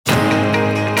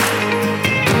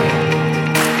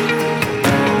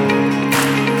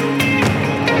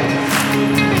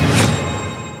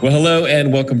Well, hello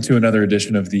and welcome to another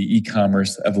edition of the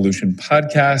E-commerce Evolution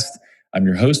podcast. I'm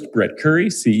your host, Brett Curry,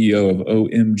 CEO of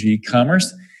OMG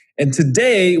Commerce. And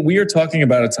today we are talking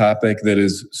about a topic that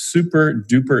is super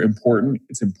duper important.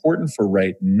 It's important for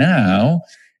right now.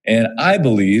 And I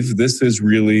believe this is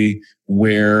really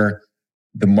where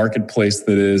the marketplace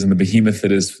that is and the behemoth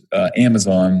that is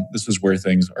Amazon, this is where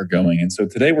things are going. And so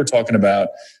today we're talking about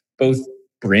both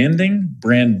branding,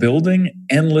 brand building,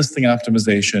 and listing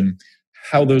optimization,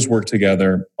 how those work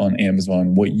together on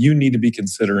Amazon, what you need to be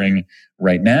considering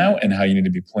right now, and how you need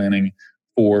to be planning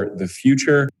for the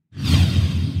future.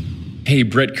 Hey,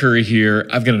 Brett Curry here.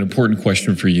 I've got an important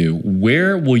question for you.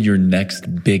 Where will your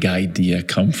next big idea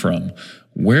come from?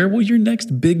 Where will your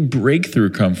next big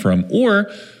breakthrough come from? Or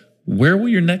where will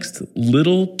your next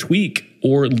little tweak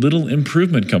or little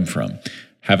improvement come from?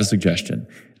 Have a suggestion.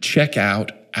 Check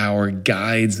out our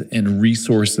guides and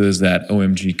resources at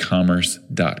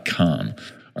omgcommerce.com.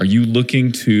 Are you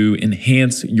looking to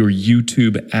enhance your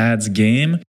YouTube ads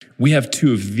game? We have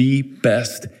two of the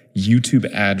best YouTube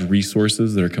ad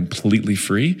resources that are completely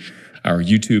free. Our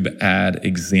YouTube ad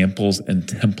examples and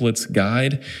templates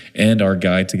guide and our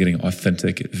guide to getting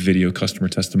authentic video customer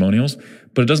testimonials.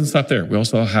 But it doesn't stop there. We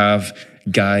also have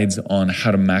guides on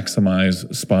how to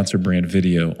maximize sponsor brand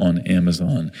video on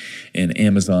Amazon and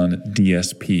Amazon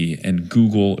DSP and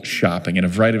Google Shopping and a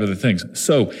variety of other things.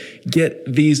 So get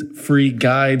these free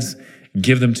guides,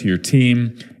 give them to your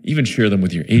team, even share them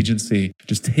with your agency.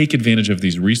 Just take advantage of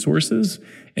these resources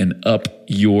and up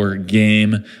your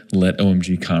game. Let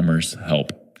OMG Commerce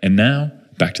help. And now,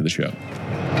 back to the show.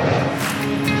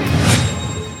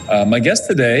 My guest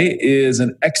today is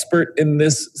an expert in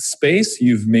this space.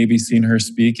 You've maybe seen her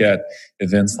speak at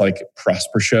events like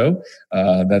Prosper Show.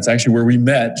 That's actually where we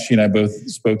met. She and I both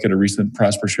spoke at a recent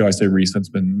Prosper Show. I say recent, it's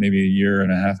been maybe a year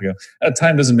and a half ago.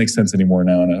 Time doesn't make sense anymore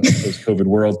now in a post-COVID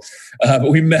world. But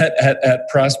we met at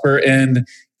Prosper, and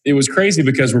it was crazy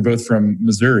because we're both from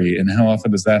Missouri. And how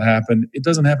often does that happen? It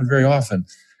doesn't happen very often.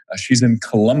 She's in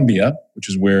Columbia, which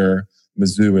is where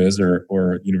Mizzou is,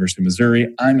 or University of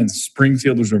Missouri. I'm in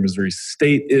Springfield, which is where Missouri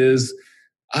State is.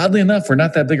 Oddly enough, we're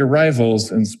not that big of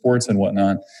rivals in sports and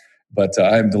whatnot. But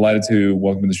I'm delighted to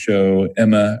welcome to the show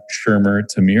Emma Schermer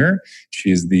Tamir.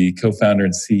 She is the co-founder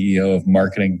and CEO of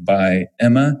Marketing by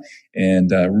Emma,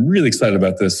 and really excited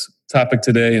about this topic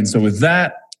today. And so with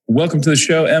that, welcome to the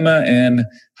show, Emma, and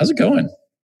how's it going?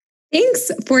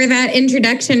 Thanks for that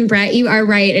introduction, Brett. You are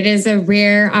right. It is a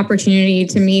rare opportunity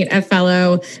to meet a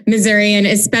fellow Missourian,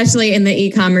 especially in the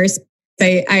e-commerce.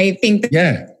 I think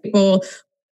that people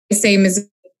say Missouri,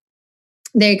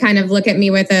 they kind of look at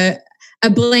me with a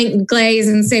blank glaze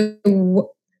and say,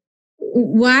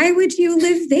 why would you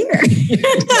live there?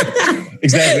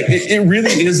 Exactly. It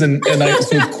really is. So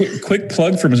quick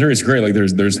plug for Missouri. It's great. Like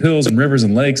there's hills and rivers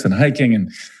and lakes and hiking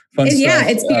and fun stuff. Yeah,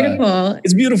 it's beautiful.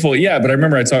 It's beautiful. Yeah. But I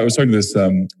remember I was talking to this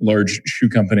large shoe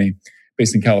company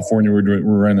based in California. We're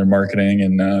running their marketing,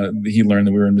 and he learned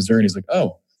that we were in Missouri. And he's like,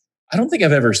 oh, I don't think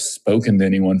I've ever spoken to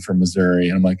anyone from Missouri.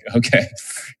 And I'm like, okay,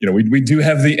 we do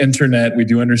have the internet. We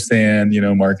do understand,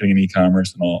 marketing and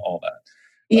e-commerce and all that.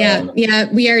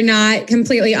 Yeah. We are not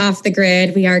completely off the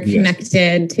grid. We are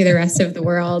connected to the rest of the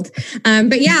world.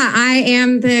 But yeah, I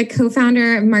am the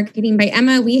co-founder of Marketing by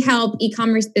Emma. We help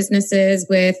e-commerce businesses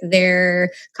with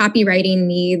their copywriting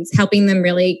needs, helping them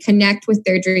really connect with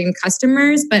their dream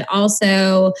customers, but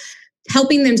also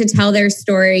helping them to tell their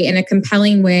story in a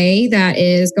compelling way that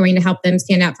is going to help them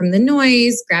stand out from the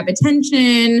noise, grab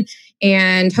attention,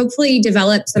 and hopefully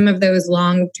develop some of those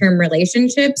long-term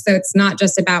relationships. So it's not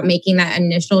just about making that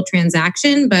initial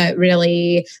transaction, but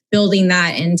really building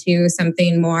that into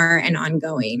something more and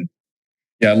ongoing.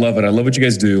 Yeah, I love it. I love what you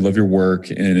guys do. Love your work,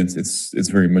 and it's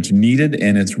very much needed,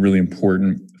 and it's really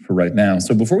important for right now.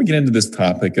 So before we get into this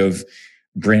topic of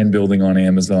brand building on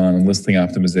Amazon and listing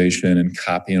optimization and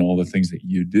copy and all the things that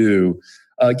you do,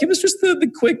 give us just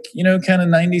the quick, kind of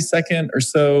 90-second or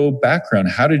so background.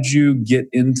 How did you get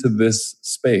into this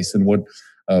space, and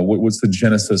what's the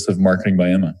genesis of Marketing by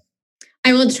Emma?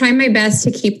 I will try my best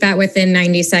to keep that within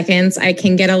 90 seconds. I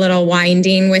can get a little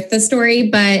winding with the story,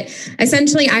 but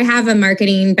essentially I have a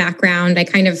marketing background. I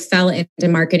kind of fell into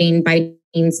marketing by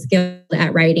being skilled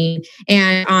at writing.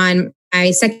 And on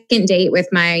my second date with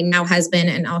my now husband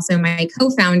and also my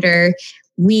co-founder,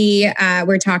 we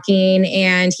were talking,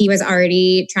 and he was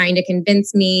already trying to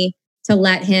convince me to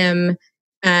let him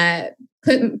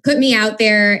put me out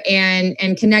there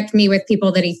and connect me with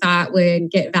people that he thought would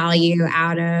get value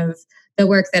out of the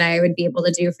work that I would be able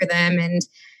to do for them. And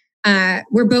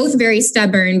we're both very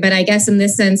stubborn, but I guess in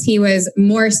this sense, he was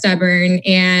more stubborn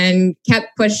and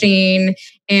kept pushing.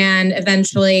 And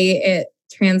eventually it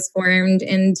transformed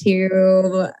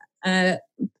into a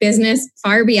business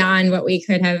far beyond what we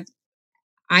could have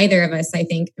either of us, I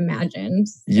think, imagined.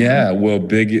 So. Yeah. Well,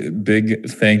 big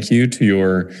thank you to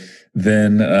your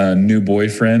then new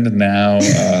boyfriend, now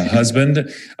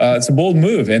husband. It's a bold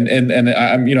move. And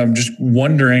I'm just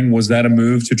wondering, was that a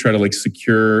move to try to like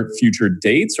secure future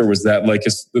dates, or was that like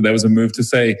that was a move to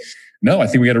say, no, I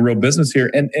think we got a real business here?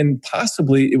 And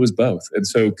possibly it was both. And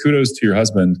so kudos to your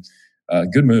husband.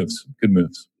 Good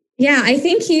moves. Yeah, I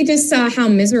think he just saw how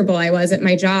miserable I was at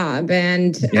my job.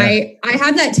 And I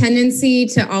have that tendency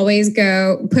to always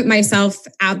put myself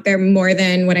out there more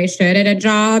than what I should at a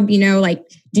job, like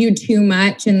do too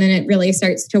much, and then it really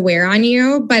starts to wear on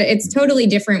you. But it's totally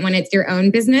different when it's your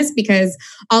own business, because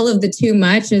all of the too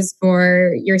much is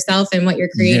for yourself and what you're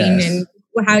creating and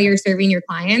how you're serving your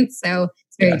clients. So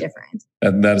it's very different.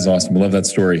 That is awesome. I love that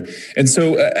story. And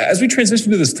so as we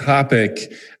transition to this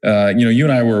topic, you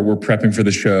and I were prepping for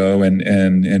the show,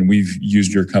 and we've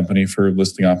used your company for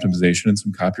listing optimization and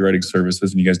some copywriting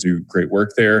services, and you guys do great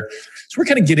work there. So we're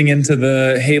kind of getting into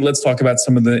hey, let's talk about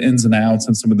some of the ins and outs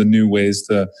and some of the new ways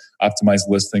to optimize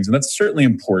listings. And that's certainly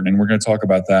important. And we're going to talk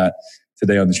about that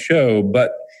today on the show.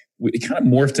 But it kind of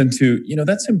morphed into,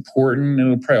 that's important,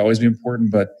 and it'll probably always be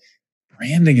important, but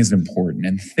branding is important,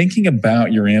 and thinking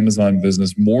about your Amazon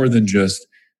business more than just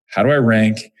how do I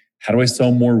rank, how do I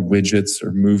sell more widgets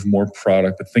or move more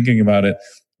product, but thinking about it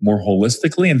more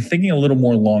holistically and thinking a little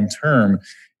more long-term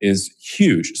is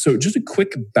huge. So just a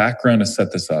quick background to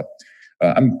set this up.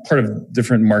 I'm part of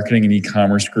different marketing and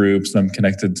e-commerce groups. I'm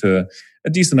connected to a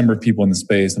decent number of people in the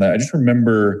space. And I just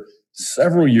remember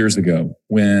several years ago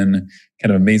when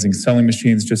kind of Amazing Selling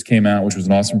Machines just came out, which was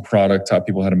an awesome product, taught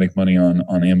people how to make money on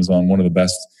Amazon, one of the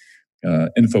best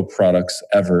info products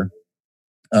ever.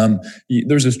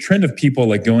 There's this trend of people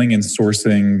like going and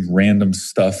sourcing random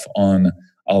stuff on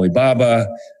Alibaba,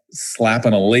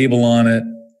 slapping a label on it,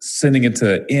 sending it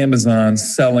to Amazon,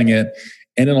 selling it,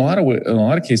 and in a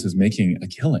lot of cases making a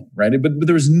killing, right? But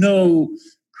there was no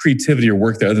creativity or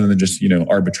work there other than just,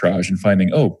 arbitrage and finding,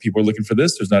 people are looking for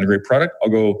this. There's not a great product. I'll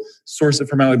go source it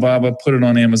from Alibaba, put it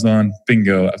on Amazon.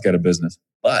 Bingo, I've got a business.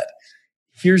 But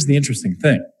here's the interesting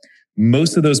thing.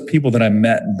 Most of those people that I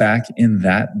met back in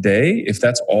that day, if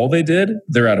that's all they did,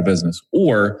 they're out of business,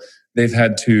 or they've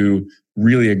had to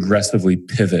really aggressively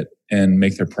pivot and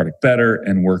make their product better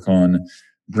and work on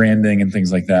branding and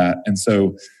things like that. And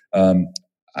so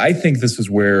I think this is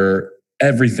where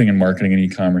everything in marketing and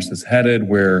e-commerce is headed,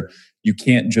 where you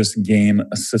can't just game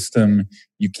a system.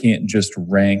 You can't just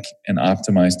rank and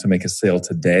optimize to make a sale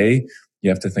today. You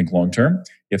have to think long-term.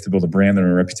 You have to build a brand and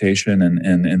a reputation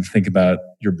and think about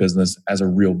your business as a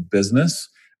real business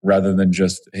rather than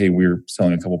just, hey, we're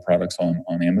selling a couple products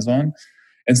on Amazon.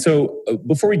 And so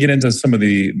before we get into some of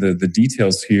the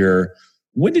details here,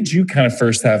 when did you kind of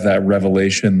first have that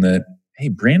revelation that, hey,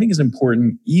 branding is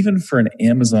important even for an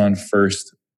Amazon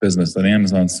first business, an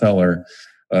Amazon seller?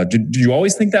 Did you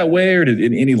always think that way, or did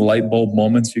any light bulb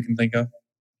moments you can think of?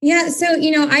 Yeah. So,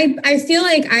 I feel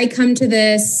like I come to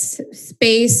this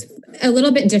space a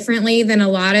little bit differently than a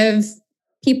lot of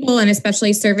people, and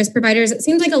especially service providers. It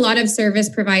seems like a lot of service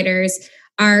providers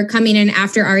are coming in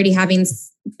after already having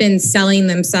been selling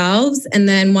themselves and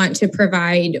then want to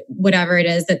provide whatever it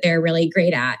is that they're really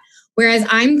great at. Whereas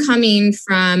I'm coming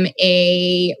from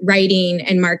a writing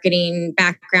and marketing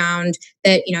background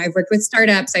that, I've worked with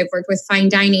startups, I've worked with fine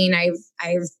dining,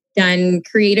 I've done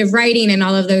creative writing and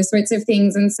all of those sorts of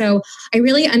things. And so I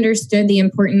really understood the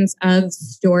importance of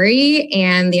story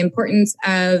and the importance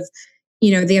of,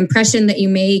 the impression that you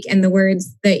make and the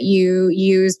words that you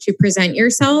use to present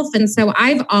yourself. And so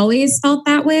I've always felt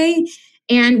that way.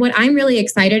 And what I'm really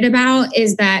excited about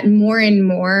is that more and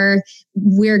more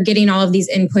we're getting all of these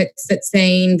inputs that's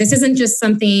saying this isn't just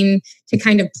something to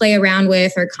kind of play around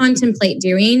with or contemplate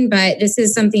doing, but this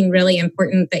is something really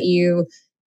important that you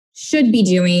should be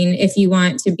doing if you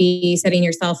want to be setting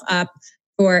yourself up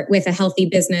with a healthy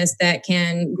business that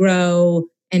can grow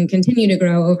and continue to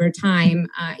grow over time.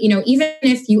 Even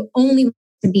if you only want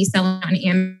to be selling on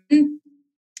Amazon,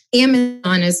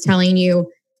 Amazon is telling you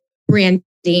branding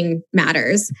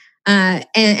matters.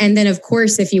 And then, of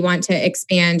course, if you want to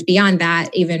expand beyond that,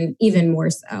 even more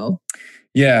so.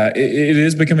 Yeah, it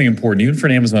is becoming important, even for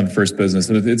an Amazon first business.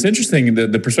 And it's interesting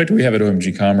that the perspective we have at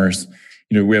OMG Commerce,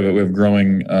 we have a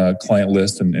growing client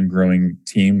list and growing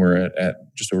team. We're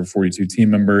at just over 42 team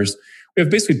members. We have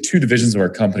basically two divisions of our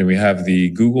company. We have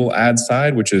the Google ad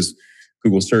side, which is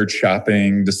Google search,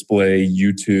 shopping, display,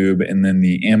 YouTube, and then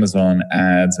the Amazon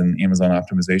ads and Amazon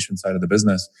optimization side of the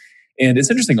business. And it's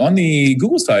interesting. On the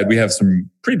Google side, we have some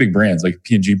pretty big brands like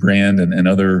P&G brand and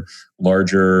other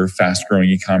larger, fast-growing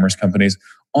e-commerce companies.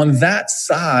 On that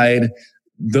side,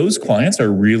 those clients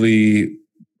are really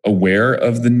aware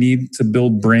of the need to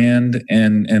build brand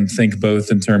and think both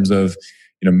in terms of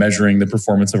measuring the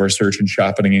performance of our search and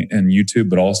shopping and YouTube,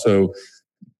 but also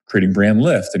creating brand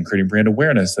lift and creating brand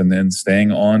awareness and then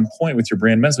staying on point with your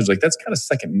brand message. Like that's kind of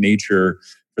second nature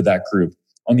for that group.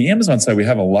 On the Amazon side, we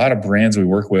have a lot of brands we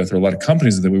work with or a lot of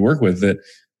companies that we work with that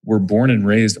were born and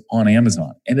raised on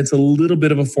Amazon. And it's a little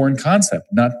bit of a foreign concept.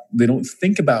 They don't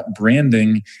think about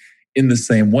branding in the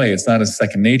same way. It's not a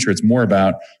second nature. It's more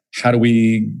about how do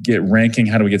we get ranking?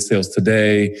 How do we get sales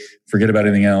today? Forget about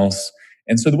anything else.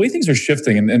 And so the way things are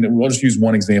shifting, and we'll just use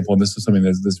one example, and this is something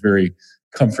that's very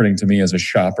comforting to me as a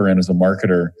shopper and as a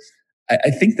marketer.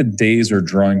 I think the days are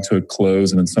drawing to a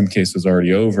close, and in some cases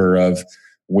already over, of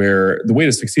where the way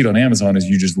to succeed on Amazon is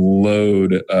you just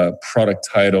load a product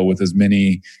title with as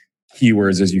many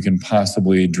keywords as you can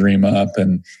possibly dream up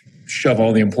and shove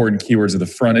all the important keywords at the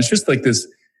front. It's just like this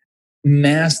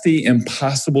nasty,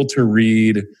 impossible to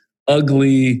read,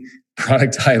 ugly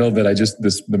product title that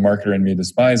the marketer in me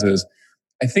despises.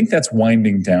 I think that's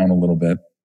winding down a little bit.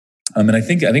 And I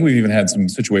think we've even had some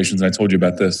situations, and I told you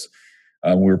about this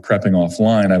we were prepping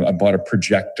offline. I bought a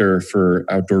projector for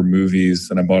outdoor movies,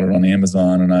 and I bought it on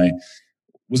Amazon, and I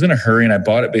was in a hurry, and I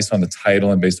bought it based on the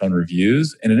title and based on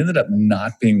reviews, and it ended up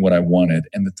not being what I wanted,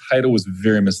 and the title was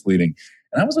very misleading,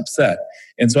 and I was upset.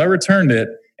 And so I returned it,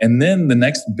 and then the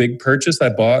next big purchase I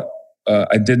bought,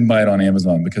 I didn't buy it on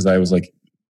Amazon because I was like,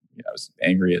 I was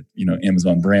angry at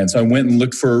Amazon brand. So I went and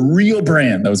looked for a real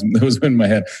brand. That was in my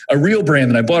head, a real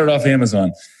brand, and I bought it off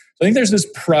Amazon. So I think there's this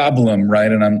problem,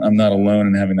 right? And I'm not alone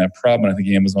in having that problem. I think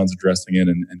Amazon's addressing it,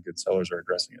 and good sellers are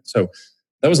addressing it. So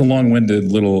that was a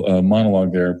long-winded little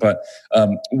monologue there. But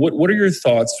what are your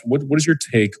thoughts? What is your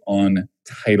take on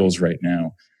titles right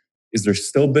now? Is there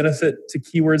still benefit to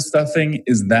keyword stuffing?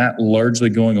 Is that largely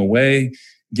going away?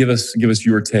 Give us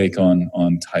your take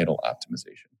on title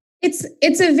optimization.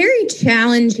 It's a very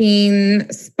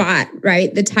challenging spot,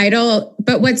 right? The title.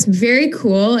 But what's very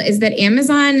cool is that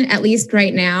Amazon, at least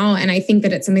right now, and I think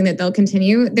that it's something that they'll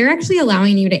continue, they're actually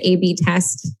allowing you to A/B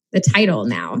test the title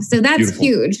now. So that's Beautiful.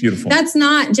 huge. Beautiful. That's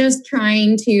not just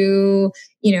trying to,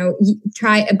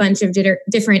 try a bunch of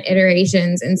different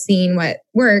iterations and seeing what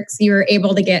works. You're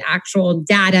able to get actual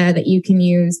data that you can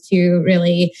use to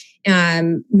really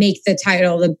make the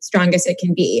title the strongest it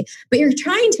can be. But you're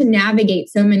trying to navigate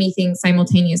so many things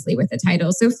simultaneously with the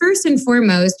title. So first and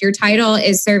foremost, your title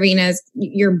is serving as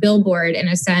your billboard in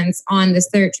a sense on the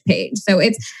search page. So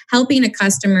it's helping a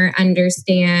customer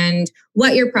understand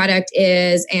what your product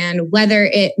is and whether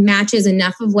it matches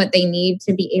enough of what they need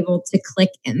to be able to click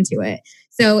into it.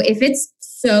 So if it's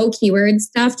so keyword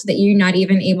stuffed that you're not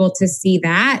even able to see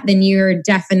that, then you're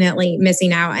definitely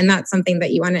missing out. And that's something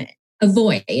that you want to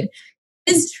avoid.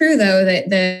 It's true, though, that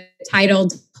the title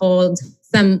holds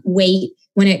some weight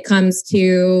when it comes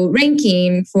to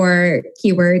ranking for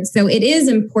keywords. So it is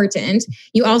important.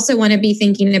 You also want to be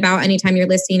thinking about anytime you're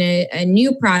listing a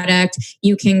new product,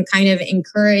 you can kind of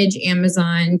encourage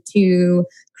Amazon to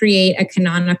create a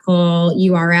canonical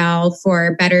URL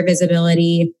for better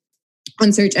visibility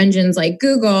on search engines like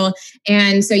Google.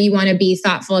 And so you want to be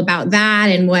thoughtful about that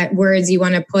and what words you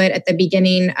want to put at the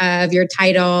beginning of your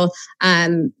title.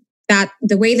 That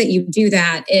the way that you do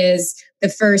that is the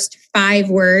first 5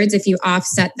 words, if you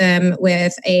offset them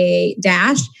with a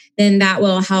dash, then that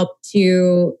will help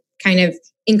to kind of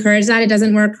encourage that. It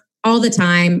doesn't work all the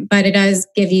time, but it does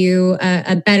give you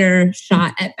a better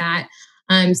shot at that.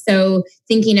 So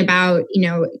thinking about,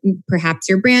 perhaps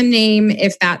your brand name,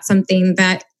 if that's something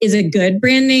that is a good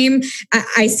brand name.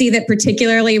 I see that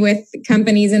particularly with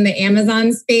companies in the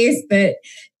Amazon space that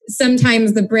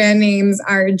sometimes the brand names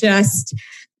are just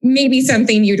maybe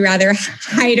something you'd rather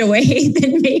hide away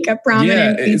than make a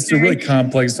prominent feature. It's a really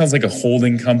complex. It sounds like a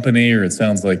holding company, or it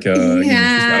sounds like just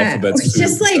alphabet soup. It's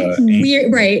just like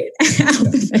weird, right?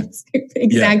 Alphabet soup,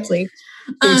 exactly. Yeah.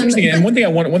 So it's interesting. And one thing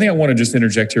I want to just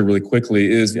interject here really quickly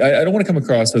is I don't want to come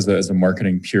across as a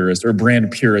marketing purist or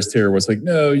brand purist here, where it's like,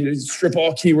 no, you strip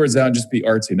all keywords out and just be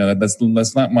artsy. No,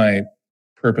 that's not my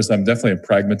purpose. I'm definitely a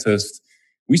pragmatist.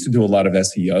 We used to do a lot of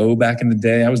SEO back in the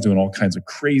day. I was doing all kinds of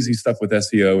crazy stuff with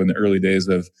SEO in the early days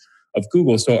of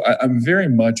Google. So I'm very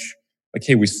much like,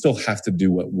 hey, we still have to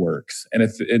do what works. And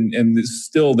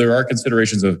still there are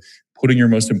considerations of putting your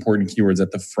most important keywords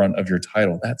at the front of your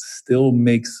title. That still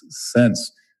makes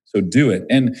sense. So do it.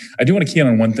 And I do want to key in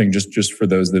on one thing, just for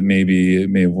those that may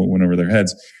have went over their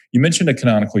heads. You mentioned a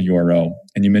canonical URL,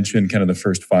 and you mentioned kind of the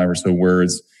first 5 or so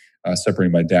words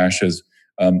separated by dashes.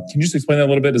 Can you just explain that a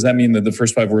little bit? Does that mean that the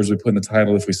first 5 words we put in the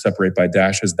title, if we separate by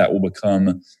dashes, that will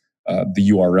become the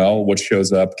URL, what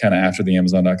shows up kind of after the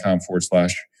Amazon.com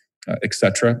 /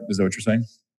 etc.? Is that what you're saying?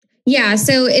 Yeah.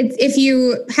 So if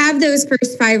you have those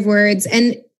first 5 words,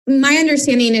 and my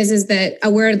understanding is that a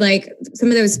word like some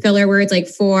of those filler words like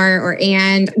for or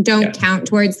and don't count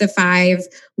towards the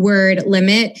 5-word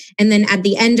limit. And then at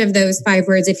the end of those 5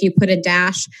 words, if you put a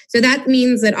dash, so that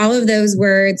means that all of those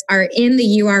words are in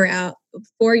the URL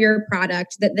for your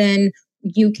product that then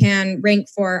you can rank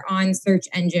for on search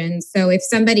engines. So if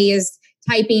somebody is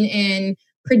typing in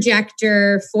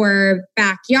projector for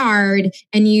backyard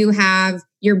and you have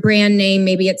your brand name,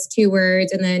 maybe it's 2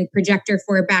 words, and then projector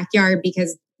for backyard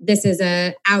because this is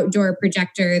a outdoor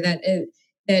projector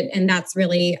and that's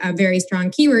really a very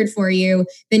strong keyword for you,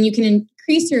 then you can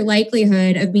increase your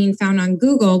likelihood of being found on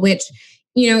Google, which,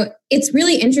 it's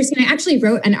really interesting. I actually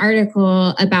wrote an article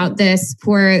about this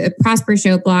for a Prosper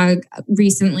Show blog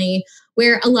recently,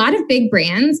 where a lot of big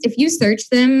brands, if you search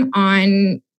them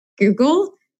on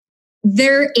Google,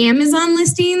 their Amazon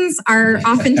listings are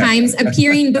oftentimes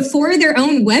appearing before their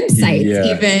own websites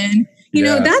even.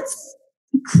 That's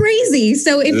crazy.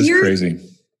 So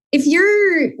if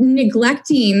you're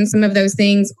neglecting some of those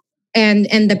things and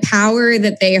the power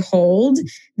that they hold,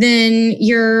 then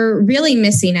you're really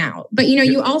missing out. But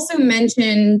you also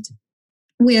mentioned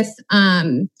with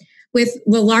the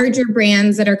larger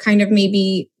brands that are kind of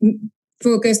maybe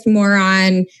focused more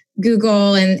on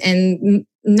Google and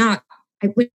not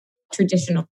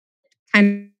traditional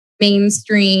kind of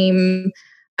mainstream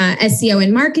SEO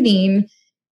and marketing.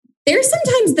 They're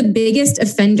sometimes the biggest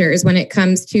offenders when it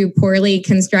comes to poorly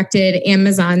constructed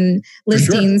Amazon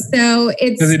listings. Sure.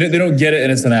 So they don't get it,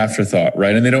 and it's an afterthought,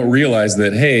 right? And they don't realize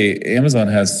that, hey, Amazon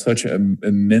has such an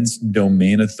immense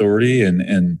domain authority,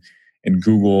 and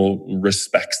Google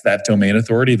respects that domain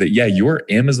authority. That your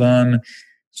Amazon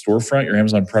storefront, your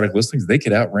Amazon product listings, they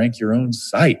could outrank your own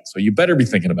site. So you better be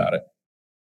thinking about it.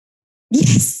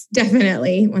 Yes,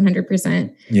 definitely.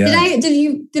 100%. Yeah.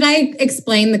 Did I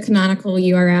explain the canonical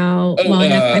URL well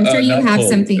enough? I'm sure you have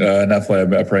something. Not fully.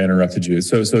 I probably interrupted you.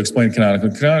 So explain canonical.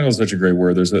 Canonical is such a great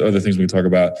word. There's other things we can talk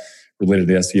about related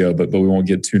to SEO, but we won't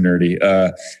get too nerdy.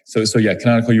 So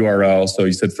canonical URL. So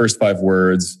you said first 5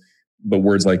 words, but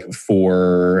words like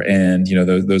for and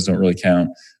those don't really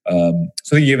count.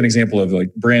 So you gave an example of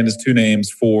like brand is 2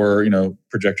 names, for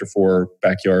projector for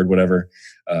backyard, whatever.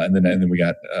 And then we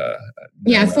got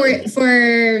for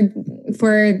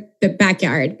the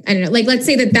backyard. I don't know. Like, let's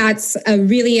say that's a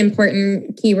really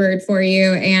important keyword for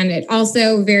you, and it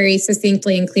also very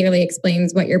succinctly and clearly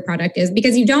explains what your product is,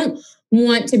 because you don't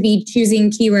want to be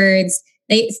choosing keywords.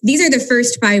 These are the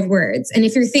first 5 words, and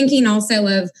if you're thinking also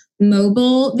of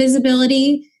mobile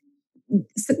visibility,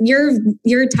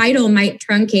 your title might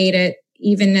truncate it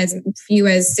even as few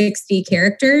as 60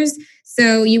 characters.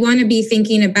 So you want to be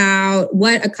thinking about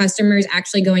what a customer is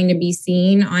actually going to be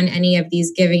seeing on any of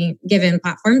these given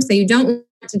platforms. So you don't want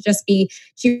to just be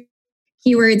choosing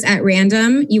keywords at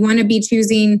random. You want to be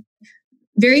choosing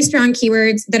very strong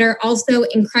keywords that are also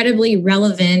incredibly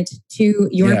relevant to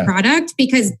your product,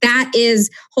 because that is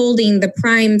holding the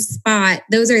prime spot.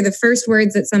 Those are the first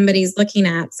words that somebody's looking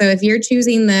at. So if you're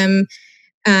choosing them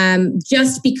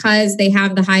just because they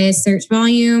have the highest search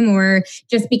volume, or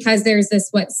just because there's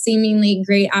this seemingly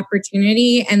great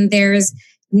opportunity and there's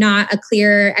not a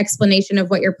clear explanation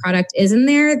of what your product is in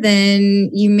there,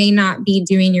 then you may not be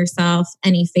doing yourself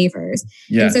any favors.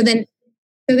 Yeah. And so then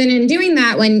in doing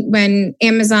that, when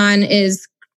Amazon is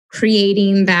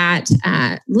creating that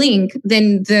link,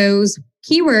 then those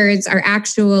keywords are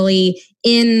actually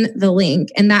in the link,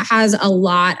 and that has a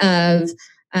lot of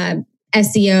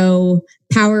SEO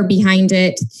power behind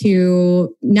it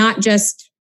to not just,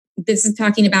 this is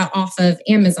talking about off of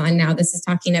Amazon now, this is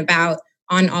talking about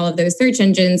on all of those search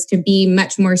engines, to be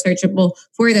much more searchable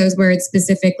for those words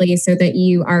specifically, so that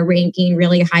you are ranking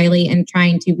really highly and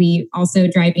trying to be also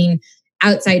driving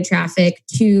outside traffic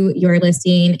to your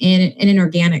listing in an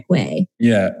organic way.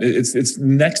 Yeah, it's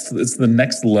the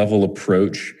next level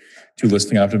approach to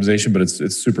listing optimization, but it's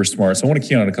super smart. So I want to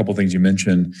key on a couple of things you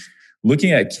mentioned.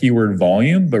 Looking at keyword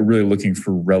volume, but really looking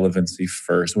for relevancy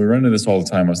first. We run into this all the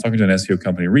time. I was talking to an SEO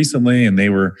company recently, and they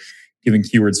were giving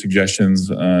keyword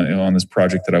suggestions on this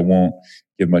project that I won't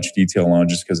give much detail on,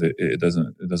 just because it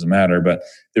doesn't matter. But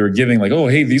they were giving like, oh,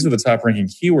 hey, these are the top ranking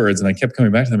keywords, and I kept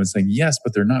coming back to them and saying, yes,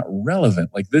 but they're not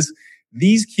relevant. Like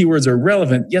these keywords are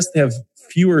relevant. Yes, they have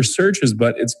fewer searches,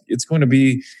 but it's going to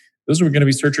be, those are going to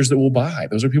be searchers that will buy.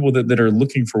 Those are people that are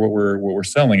looking for what we're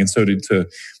selling. And so to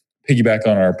piggyback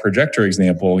on our projector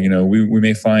example, we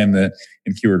may find that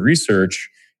in keyword research,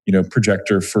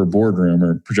 projector for boardroom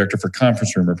or projector for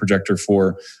conference room or projector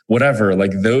for whatever,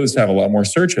 like those have a lot more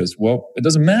searches. Well, it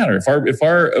doesn't matter. If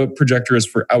our projector is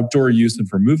for outdoor use and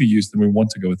for movie use, then we want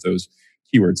to go with those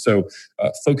keywords. So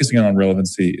focusing on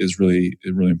relevancy is really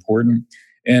important.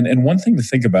 And one thing to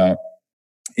think about,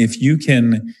 if you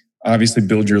can obviously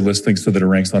build your listing so that it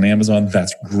ranks on Amazon,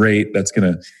 that's great. That's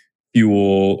going to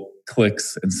fuel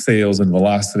clicks and sales and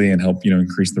velocity and help,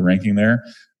 increase the ranking there.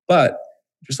 But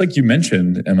just like you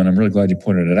mentioned, Emma, and I'm really glad you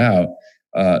pointed it out,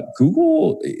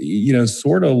 Google,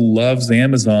 sort of loves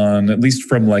Amazon, at least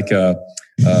from like a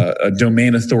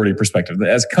domain authority perspective.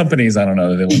 As companies, I don't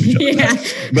know, they love each other. Yeah.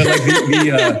 But like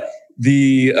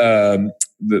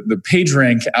the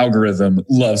PageRank algorithm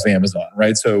loves Amazon,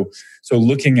 right? So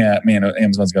looking at,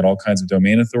 Amazon's got all kinds of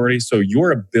domain authority. So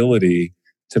your ability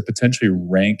to potentially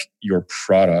rank your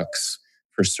products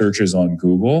for searches on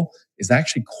Google is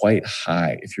actually quite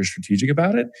high if you're strategic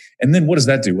about it. And then what does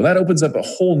that do? Well, that opens up a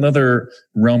whole nother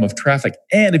realm of traffic.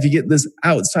 And if you get this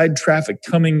outside traffic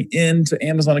coming into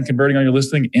Amazon and converting on your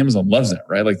listing, Amazon loves it,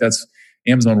 right? Like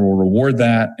Amazon will reward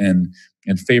that and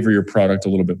favor your product a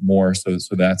little bit more. So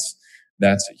that's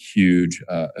huge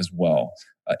as well.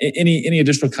 Any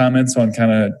additional comments on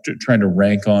kind of trying to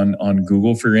rank on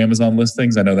Google for your Amazon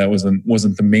listings? I know that wasn't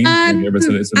the main thing there, but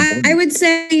it's important. I would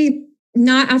say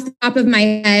not off the top of my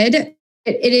head.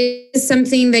 It is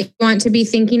something that you want to be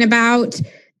thinking about.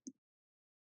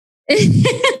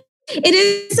 It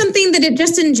is something that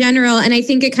just in general, and I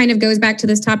think it kind of goes back to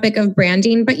this topic of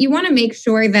branding, but you want to make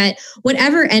sure that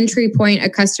whatever entry point a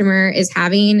customer is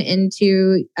having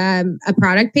into a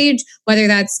product page, whether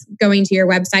that's going to your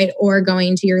website or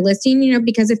going to your listing,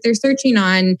 because if they're searching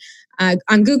on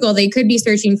Google, they could be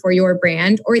searching for your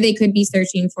brand or they could be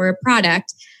searching for a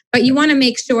product. But you want to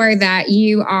make sure that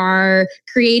you are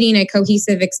creating a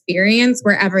cohesive experience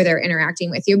wherever they're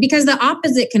interacting with you, because the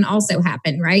opposite can also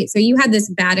happen, right? So you had this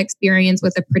bad experience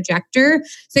with a projector.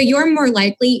 So you're more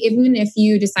likely, even if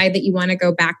you decide that you want to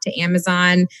go back to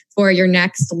Amazon for your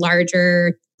next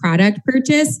larger product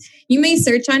purchase, you may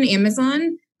search on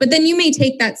Amazon, but then you may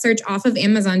take that search off of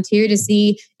Amazon too to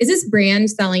see, is this brand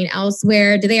selling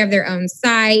elsewhere? Do they have their own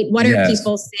site? What are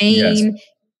people saying? Yes.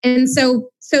 And so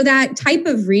that type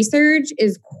of research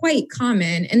is quite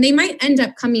common, and they might end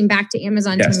up coming back to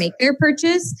Amazon to make their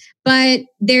purchase, but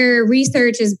their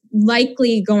research is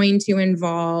likely going to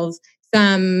involve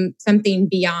something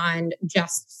beyond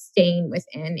just staying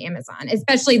within Amazon,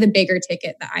 especially the bigger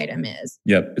ticket the item is.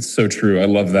 Yep, it's so true. I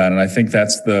love that. And I think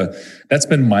that's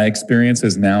been my experience.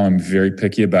 Is now I'm very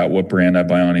picky about what brand I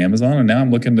buy on Amazon, and now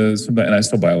I'm looking to, and I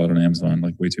still buy a lot on Amazon,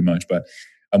 like way too much, but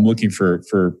I'm looking for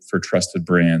trusted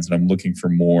brands, and I'm looking for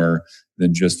more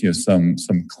than just some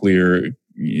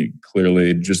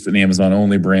clearly just an Amazon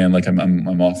only brand. Like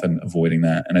I'm often avoiding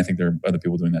that, and I think there are other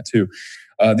people doing that too.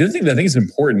 The other thing that I think is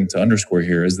important to underscore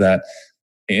here is that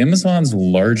Amazon's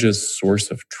largest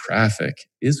source of traffic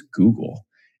is Google,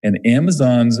 and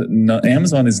Amazon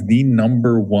is the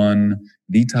number one,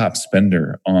 the top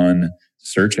spender on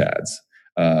search ads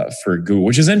for Google,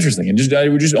 which is interesting. And I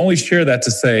would just only share that to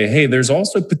say, hey, there's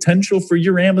also potential for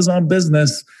your Amazon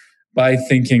business by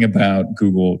thinking about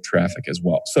Google traffic as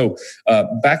well. So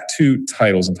back to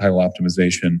titles and title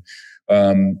optimization.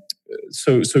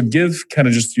 So give kind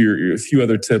of just your few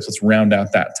other tips. Let's round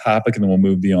out that topic, and then we'll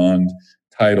move beyond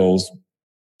titles.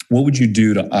 What would you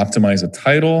do to optimize a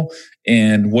title?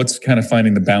 And what's kind of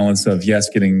finding the balance of, yes,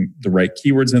 getting the right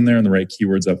keywords in there and the right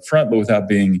keywords up front, but without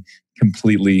being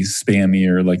completely spammy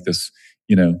or like this,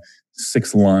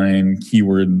 6-line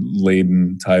keyword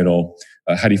laden title.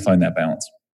 How do you find that balance?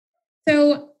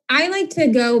 So I like to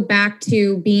go back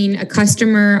to being a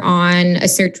customer on a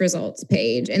search results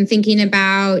page and thinking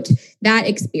about that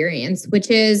experience,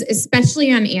 which is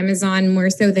especially on Amazon more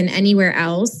so than anywhere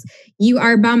else. You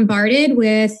are bombarded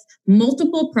with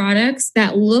multiple products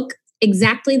that look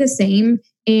exactly the same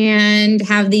and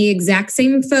have the exact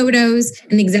same photos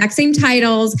and the exact same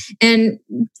titles and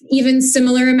even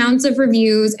similar amounts of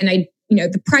reviews. And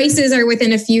the prices are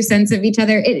within a few cents of each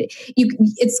other.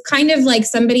 It's kind of like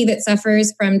somebody that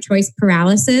suffers from choice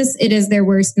paralysis. It is their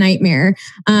worst nightmare.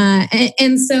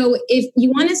 And so if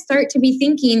you want to start to be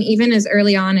thinking, even as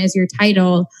early on as your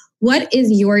title, what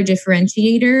is your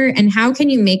differentiator and how can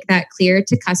you make that clear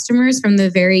to customers from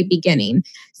the very beginning?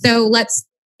 So let's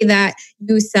say that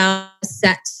you sell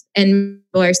sets and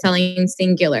people are selling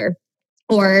singular,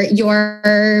 or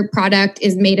your product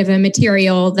is made of a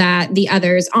material that the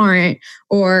others aren't,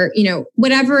 or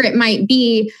whatever it might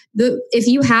be. If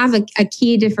you have a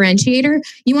key differentiator,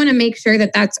 you want to make sure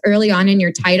that that's early on in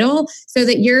your title so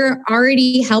that you're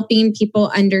already helping people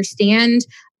understand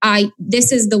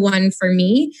this is the one for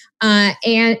me,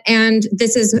 and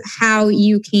this is how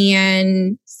you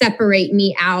can separate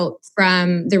me out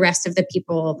from the rest of the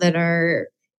people that are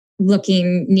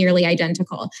looking nearly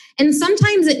identical. And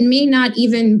sometimes it may not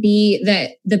even be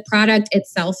that the product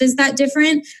itself is that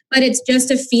different, but it's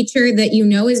just a feature that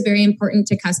is very important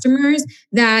to customers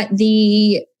that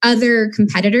the other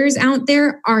competitors out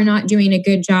there are not doing a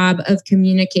good job of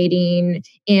communicating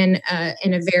in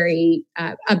a very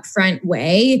upfront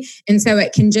way. And so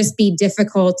it can just be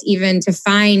difficult even to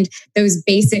find those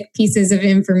basic pieces of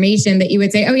information that you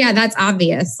would say, oh yeah, that's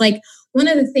obvious. Like, one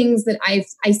of the things that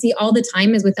I see all the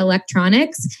time is with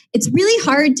electronics, it's really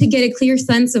hard to get a clear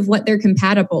sense of what they're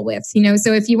compatible with.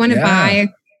 So if you want to buy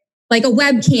like a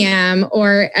webcam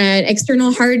or an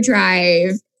external hard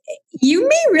drive, you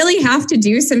may really have to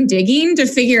do some digging to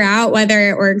figure out whether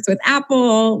it works with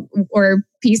Apple or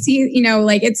PC.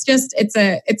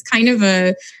 It's kind of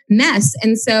a mess.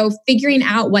 And so figuring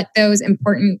out what those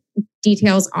important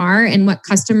details are and what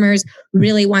customers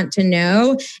really want to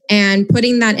know and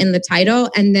putting that in the title,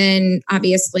 and then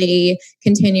obviously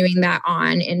continuing that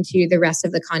on into the rest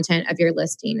of the content of your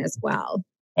listing as well.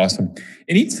 Awesome.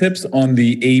 Any tips on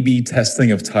the A/B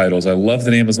testing of titles? I love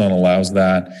that Amazon allows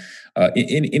that.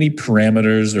 Any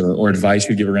parameters or advice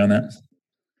you give around that?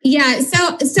 Yeah,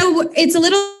 so it's a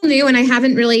little new, and I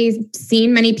haven't really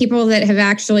seen many people that have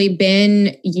actually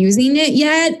been using it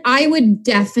yet. I would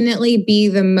definitely be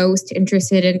the most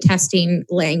interested in testing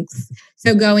length.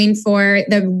 So going for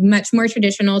the much more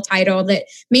traditional title that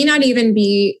may not even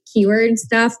be keyword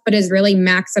stuff, but is really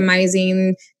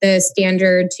maximizing the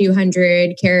standard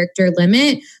 200 character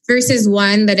limit versus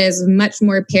one that is much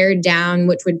more pared down,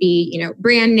 which would be,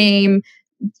 brand name,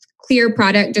 clear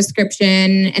product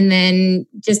description, and then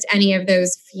just any of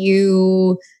those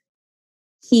few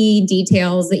key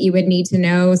details that you would need to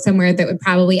know somewhere that would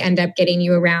probably end up getting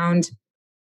you around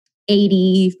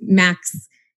 80 max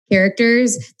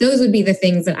characters. Those would be the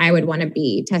things that I would want to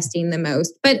be testing the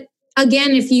most. But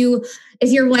again, if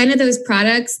you're one of those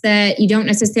products that you don't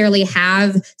necessarily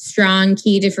have strong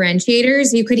key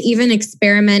differentiators, you could even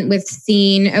experiment with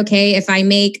seeing, okay, if I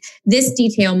make this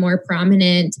detail more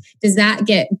prominent, does that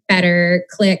get better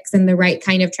clicks and the right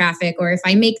kind of traffic? Or if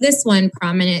I make this one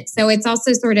prominent. So it's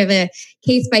also sort of a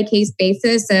case-by-case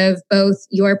basis of both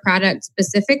your product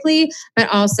specifically, but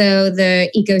also the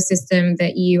ecosystem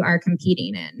that you are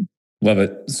competing in. Love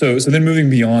it. So then moving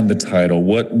beyond the title,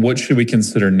 what should we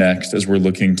consider next as we're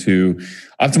looking to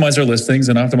optimize our listings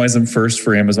and optimize them first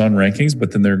for Amazon rankings,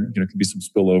 but then there can be some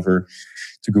spillover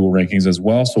to Google rankings as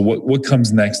well. So what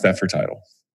comes next after title?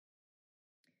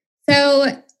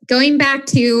 So going back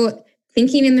to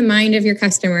thinking in the mind of your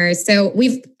customers. So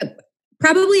we've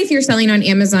probably, if you're selling on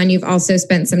Amazon, you've also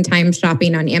spent some time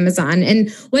shopping on Amazon.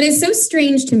 And what is so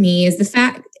strange to me is the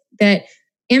fact that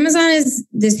Amazon is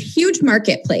this huge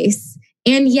marketplace,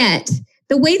 and yet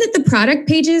the way that the product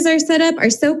pages are set up are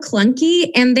so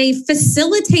clunky, and they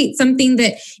facilitate something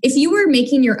that if you were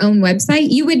making your own website,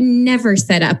 you would never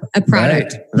set up a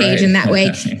product page in that way.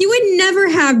 You would never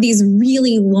have these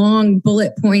really long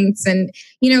bullet points. And,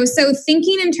 so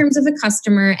thinking in terms of the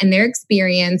customer and their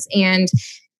experience and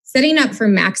setting up for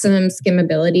maximum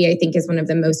skimmability, I think, is one of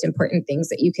the most important things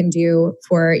that you can do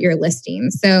for your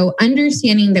listing. So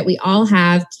understanding that we all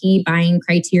have key buying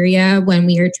criteria when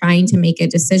we are trying to make a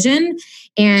decision,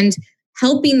 and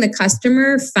helping the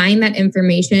customer find that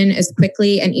information as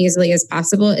quickly and easily as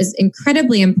possible is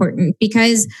incredibly important,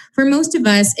 because for most of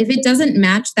us, if it doesn't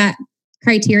match that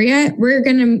criteria,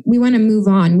 we want to move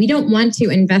on. We don't want to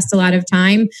invest a lot of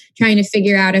time trying to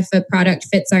figure out if a product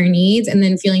fits our needs and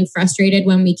then feeling frustrated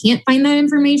when we can't find that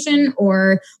information,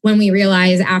 or when we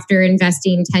realize after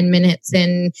investing 10 minutes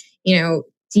in,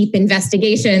 deep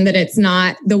investigation that it's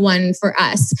not the one for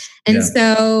us. And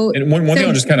so... And one thing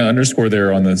I'll just kind of underscore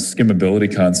there on the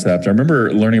skimmability concept. I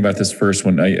remember learning about this first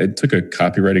when I took a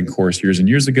copywriting course years and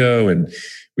years ago, and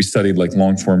we studied like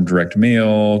long form direct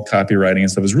mail, copywriting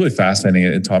and stuff. It was really fascinating.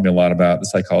 It taught me a lot about the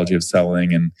psychology of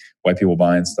selling and why people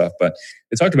buy and stuff. But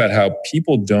it talked about how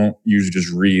people don't usually just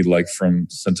read like from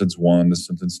sentence 1 to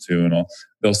sentence 2 and all.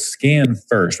 They'll scan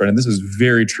first, right? And this is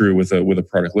very true with a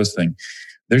product listing.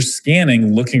 They're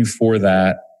scanning, looking for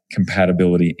that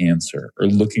compatibility answer or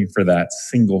looking for that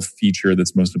single feature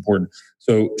that's most important.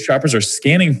 So shoppers are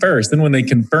scanning first. Then when they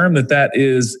confirm that that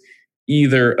is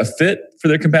either a fit for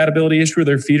their compatibility issue or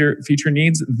their feature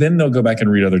needs, then they'll go back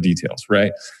and read other details,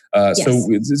 right? Yes. So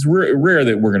it's rare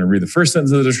that we're going to read the first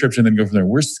sentence of the description, then go from there.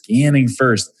 We're scanning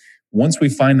first. Once we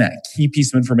find that key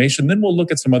piece of information, then we'll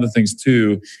look at some other things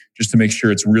too, just to make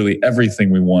sure it's really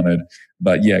everything we wanted.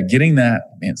 But yeah, getting that,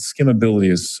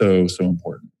 skimmability is so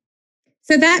important.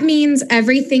 So that means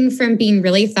everything from being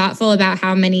really thoughtful about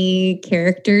how many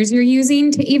characters you're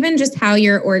using to even just how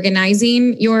you're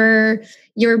organizing your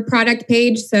product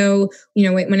page. So,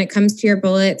 when it comes to your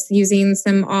bullets, using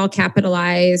some all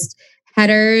capitalized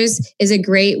headers is a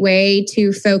great way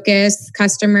to focus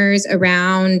customers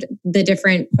around the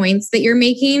different points that you're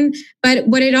making. But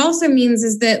what it also means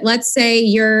is that, let's say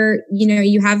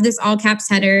you have this all caps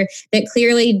header that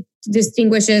clearly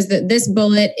distinguishes that this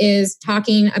bullet is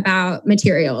talking about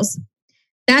materials.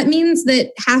 That means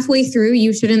that halfway through,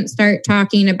 you shouldn't start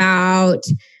talking about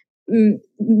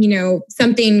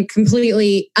something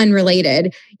completely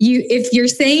unrelated. If you're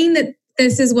saying that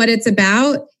this is what it's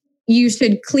about, you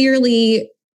should clearly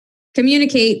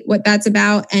communicate what that's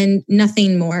about and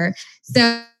nothing more.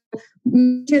 So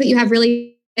make sure that you have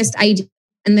really just idea,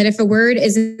 and that if a word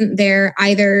isn't there,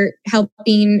 either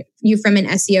helping you from an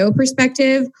SEO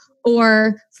perspective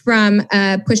or from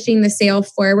pushing the sale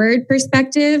forward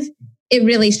perspective, it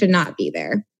really should not be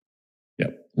there.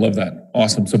 Yep. Love that.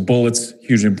 Awesome. So bullets,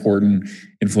 hugely important,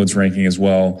 influence ranking as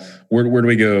well. Where do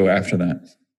we go after that?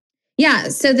 Yeah.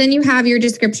 So then you have your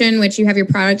description, which you have your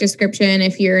product description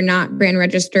if you're not brand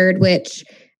registered, which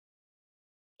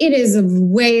it is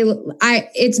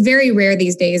it's very rare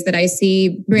these days that I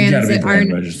see brands that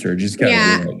aren't registered.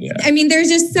 I mean, there's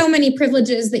just so many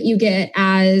privileges that you get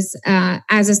as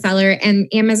a seller, and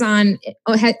Amazon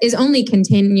is only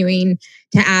continuing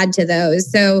to add to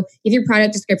those. So you have your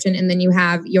product description, and then you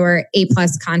have your A+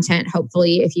 content,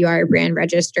 hopefully, if you are brand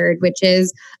registered, which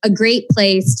is a great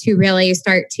place to really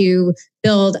start to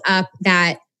build up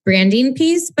that branding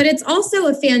piece. But it's also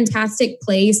a fantastic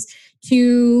place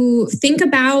to think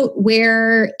about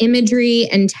where imagery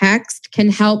and text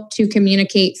can help to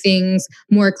communicate things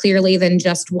more clearly than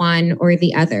just one or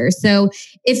the other. So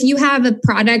if you have a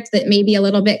product that may be a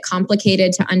little bit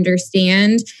complicated to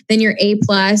understand, then your A+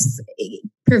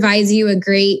 provides you a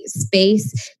great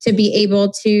space to be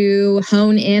able to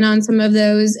hone in on some of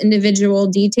those individual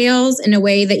details in a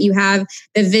way that you have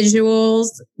the visuals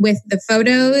with the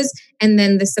photos and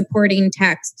then the supporting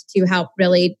text to help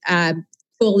really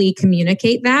fully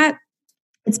communicate that.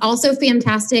 It's also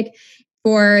fantastic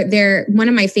for one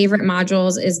of my favorite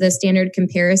modules is the standard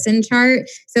comparison chart.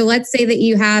 So let's say that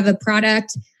you have a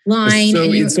product line.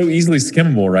 It's so easily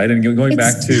skimmable, right? And going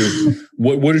back to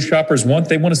what do shoppers want?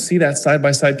 They want to see that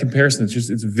side-by-side comparison.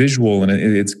 It's visual, and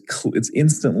it's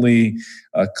instantly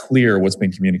clear what's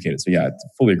being communicated. So yeah, I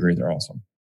fully agree. They're awesome.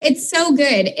 It's so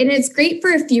good. And it's great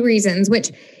for a few reasons,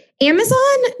 which Amazon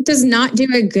does not do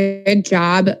a good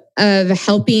job of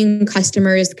helping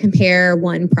customers compare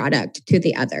one product to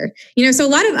the other. So a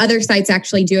lot of other sites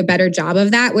actually do a better job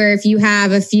of that, where if you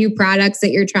have a few products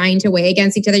that you're trying to weigh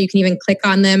against each other, you can even click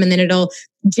on them and then it'll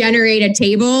generate a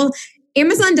table.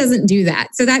 Amazon doesn't do that.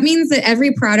 So that means that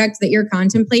every product that you're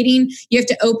contemplating, you have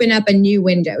to open up a new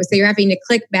window. So you're having to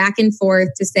click back and forth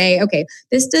to say, okay,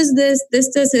 this does this, this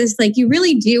does this. Like, you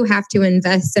really do have to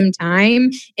invest some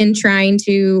time in trying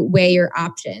to weigh your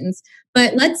options.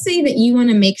 But let's say that you want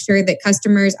to make sure that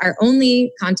customers are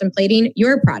only contemplating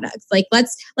your products. Like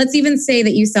let's even say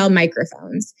that you sell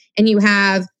microphones and you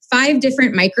have 5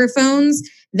 different microphones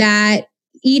that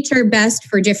each are best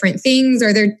for different things,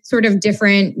 or they're sort of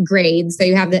different grades. So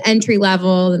you have the entry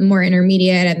level, the more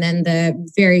intermediate, and then the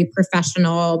very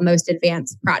professional, most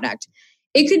advanced product.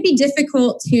 It could be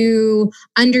difficult to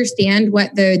understand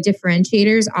what the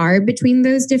differentiators are between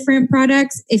those different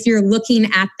products if you're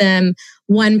looking at them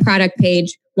one product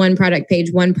page, one product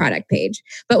page, one product page.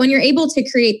 But when you're able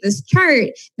to create this chart,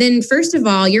 then first of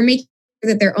all, you're making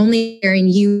sure that they're only comparing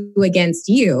you against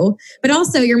you, but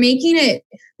also you're making it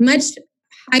much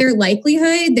higher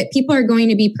likelihood that people are going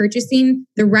to be purchasing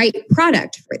the right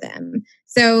product for them.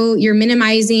 So you're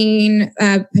minimizing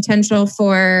potential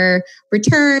for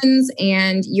returns,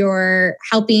 and you're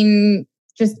helping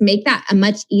just make that a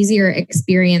much easier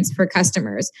experience for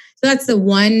customers. So that's the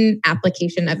one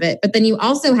application of it. But then you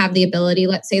also have the ability,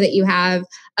 let's say that you have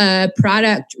a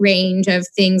product range of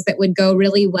things that would go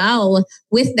really well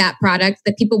with that product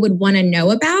that people would want to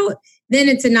know about. Then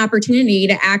it's an opportunity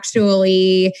to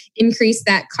actually increase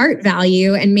that cart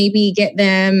value and maybe get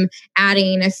them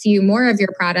adding a few more of your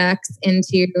products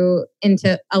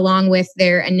into along with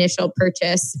their initial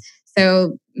purchase.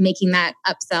 So making that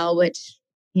upsell, which,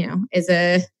 is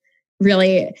a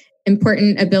really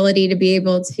important ability to be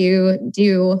able to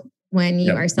do when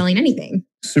you are selling anything.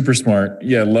 Super smart.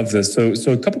 Yeah, love this. So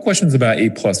a couple questions about A+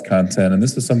 content. And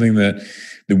this is something that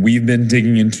we've been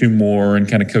digging into more and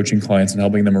kind of coaching clients and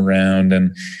helping them around.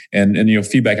 And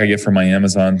feedback I get from my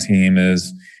Amazon team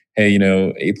is, hey,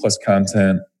 A+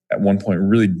 content at one point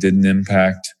really didn't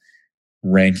impact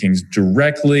rankings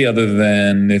directly, other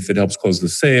than if it helps close the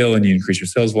sale and you increase your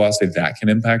sales velocity, that can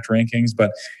impact rankings.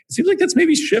 But it seems like that's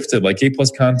maybe shifted. Like A+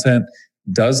 content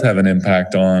does have an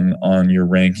impact on your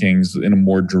rankings in a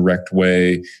more direct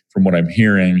way, from what I'm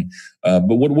hearing. But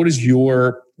what's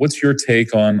your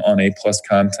take on A+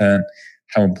 content?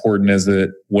 How important is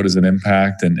it? What is an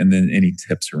impact? And then any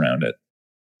tips around it?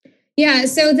 Yeah.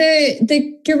 So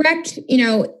the direct,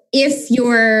 if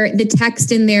the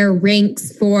text in there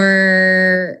ranks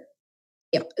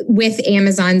with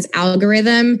Amazon's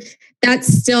algorithm, that's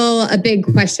still a big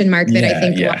question mark that I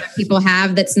think a lot of people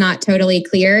have that's not totally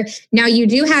clear. Now, you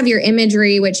do have your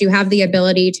imagery, which you have the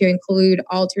ability to include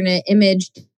alternate image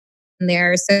in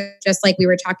there. So just like we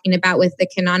were talking about with the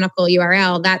canonical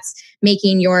URL, that's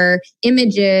making your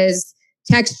images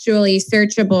textually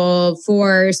searchable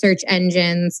for search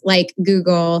engines like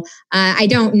Google. I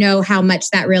don't know how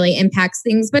much that really impacts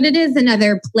things, but it is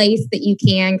another place that you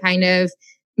can kind of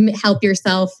help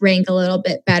yourself rank a little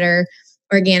bit better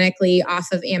organically off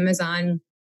of Amazon.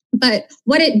 But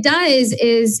what it does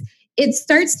is it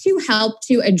starts to help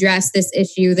to address this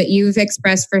issue that you've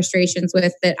expressed frustrations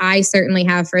with, that I certainly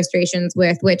have frustrations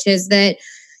with, which is that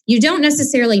you don't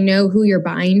necessarily know who you're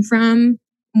buying from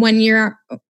when you're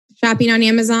shopping on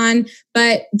Amazon,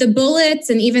 but the bullets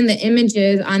and even the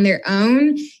images on their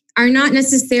own are not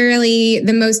necessarily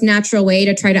the most natural way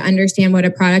to try to understand what a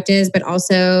product is, but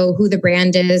also who the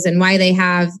brand is and why they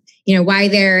have,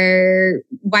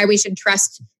 why we should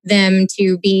trust them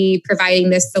to be providing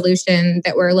this solution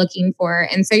that we're looking for.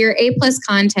 And so your A+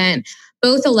 content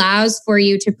both allows for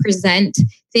you to present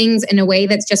things in a way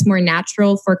that's just more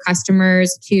natural for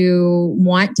customers to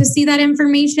want to see that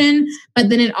information. But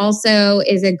then it also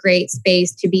is a great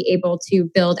space to be able to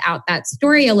build out that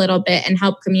story a little bit and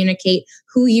help communicate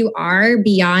who you are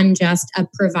beyond just a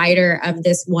provider of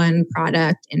this one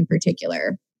product in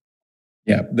particular.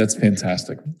 Yeah, that's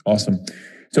fantastic. Awesome.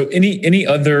 So any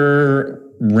other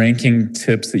ranking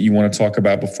tips that you want to talk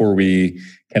about before we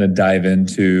kind of dive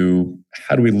into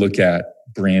how do we look at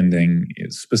branding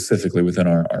specifically within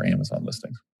our Amazon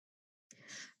listings?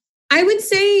 I would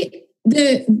say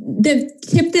the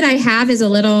tip that I have is a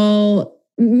little,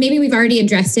 maybe we've already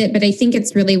addressed it, but I think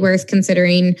it's really worth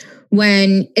considering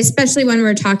especially when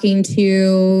we're talking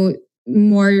to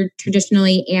more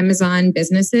traditionally Amazon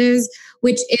businesses,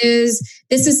 which is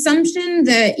this assumption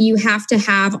that you have to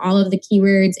have all of the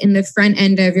keywords in the front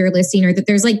end of your listing, or that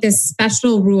there's like this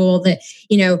special rule that,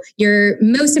 your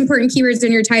most important keywords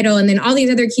in your title, and then all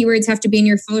these other keywords have to be in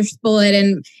your first bullet.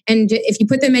 And if you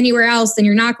put them anywhere else, then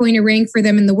you're not going to rank for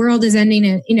them and the world is ending.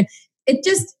 And,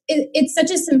 it's such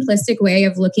a simplistic way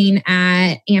of looking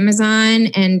at Amazon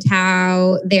and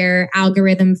how their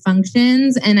algorithm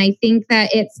functions. And I think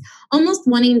that it's almost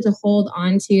wanting to hold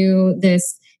on to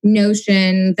this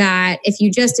notion that if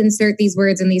you just insert these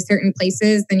words in these certain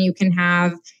places, then you can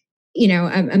have,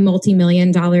 a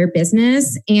multi-million-dollar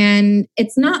business. And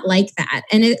it's not like that.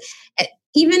 And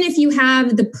even if you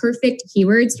have the perfect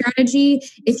keyword strategy,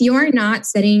 if you're not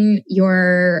setting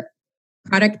your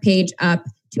product page up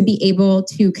to be able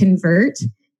to convert,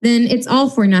 then it's all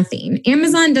for nothing.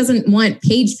 Amazon doesn't want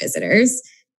page visitors.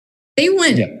 They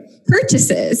want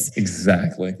purchases.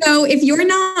 Exactly. So if you're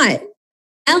not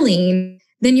selling,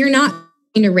 then you're not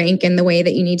going to rank in the way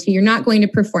that you need to. You're not going to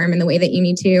perform in the way that you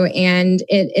need to. And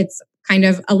it's kind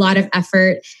of a lot of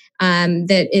effort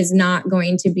that is not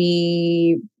going to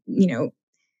be,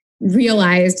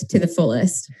 realized to the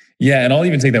fullest. Yeah, and I'll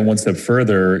even take that one step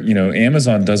further.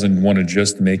 Amazon doesn't want to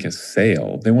just make a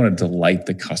sale. They want to delight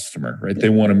the customer, right? They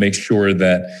want to make sure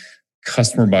that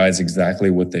customer buys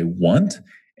exactly what they want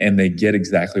and they get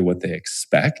exactly what they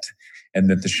expect,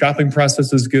 and that the shopping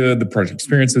process is good, the product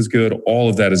experience is good, all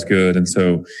of that is good. And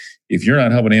so if you're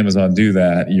not helping Amazon do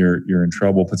that, you're in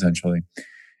trouble potentially.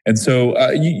 And so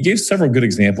you gave several good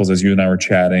examples as you and I were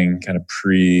chatting kind of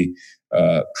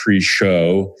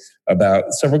pre-show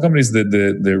about several companies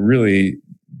that really,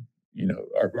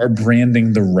 are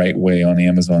branding the right way on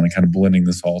Amazon and kind of blending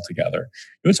this all together.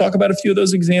 You want to talk about a few of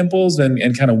those examples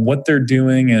and kind of what they're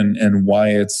doing and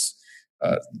why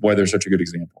why they're such a good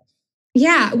example?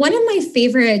 Yeah, one of my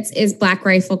favorites is Black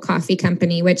Rifle Coffee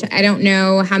Company, which I don't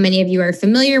know how many of you are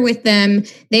familiar with them.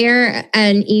 They're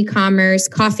an e-commerce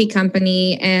coffee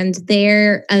company and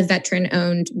they're a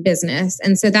veteran-owned business.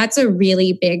 And so that's a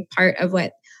really big part of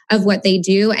what they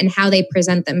do and how they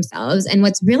present themselves. And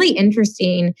what's really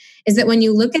interesting is that when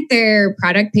you look at their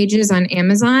product pages on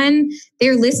Amazon,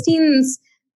 their listings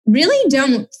really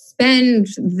don't spend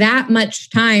that much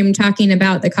time talking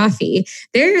about the coffee.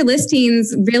 Their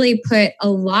listings really put a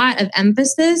lot of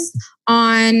emphasis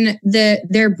on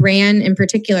their brand in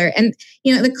particular. And,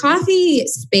 the coffee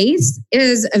space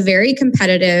is a very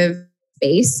competitive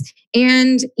space.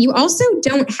 And you also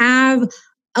don't have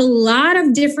a lot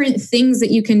of different things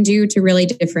that you can do to really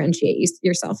differentiate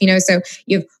yourself. So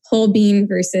you have whole bean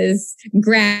versus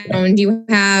ground. You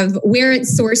have where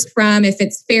it's sourced from, if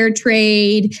it's fair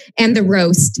trade, and the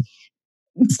roast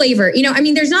flavor.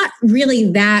 There's not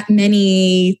really that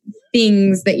many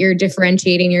things that you're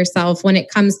differentiating yourself when it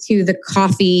comes to the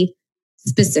coffee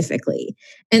specifically.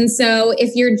 And so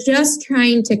if you're just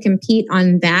trying to compete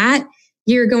on that,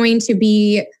 you're going to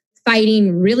be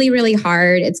fighting really, really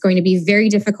hard. It's going to be very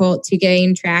difficult to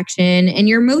gain traction. And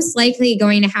you're most likely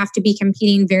going to have to be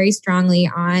competing very strongly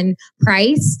on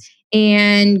price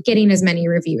and getting as many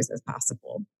reviews as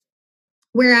possible.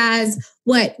 Whereas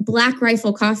what Black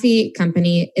Rifle Coffee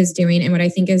Company is doing, and what I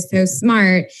think is so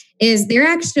smart, is they're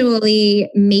actually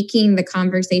making the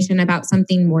conversation about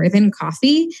something more than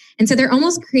coffee. And so they're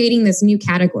almost creating this new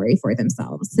category for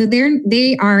themselves. So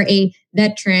they are a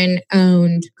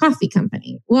veteran-owned coffee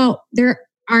company. Well, there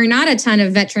are not a ton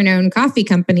of veteran-owned coffee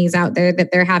companies out there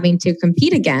that they're having to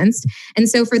compete against. And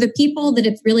so for the people that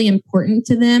it's really important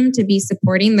to them to be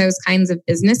supporting those kinds of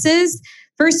businesses,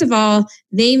 first of all,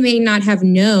 they may not have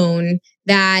known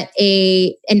that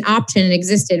an option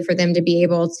existed for them to be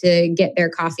able to get their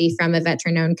coffee from a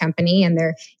veteran-owned company, and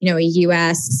they're a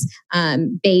U.S.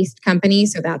 based company,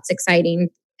 so that's exciting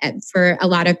for a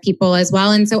lot of people as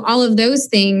well. And so all of those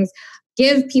things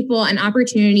give people an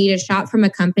opportunity to shop from a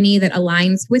company that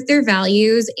aligns with their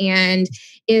values and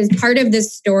is part of the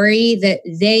story that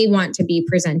they want to be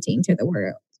presenting to the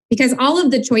world. Because all of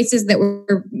the choices that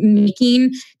we're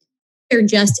making, they're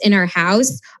just in our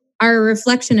house, are a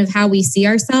reflection of how we see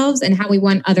ourselves and how we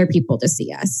want other people to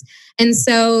see us. And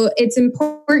so it's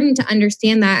important to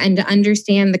understand that, and to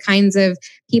understand the kinds of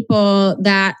people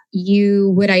that you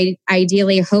would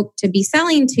ideally hope to be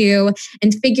selling to,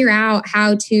 and figure out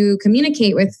how to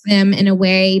communicate with them in a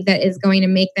way that is going to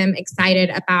make them excited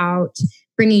about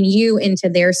bringing you into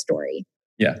their story.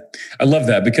 Yeah, I love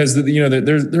that, because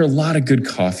there are a lot of good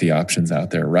coffee options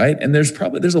out there, right? And there's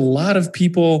a lot of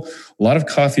people, a lot of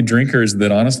coffee drinkers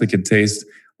that honestly could taste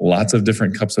lots of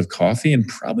different cups of coffee and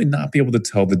probably not be able to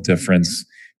tell the difference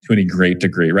to any great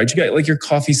degree, right? You got like your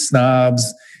coffee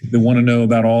snobs that want to know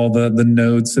about all the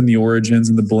notes and the origins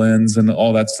and the blends and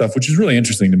all that stuff, which is really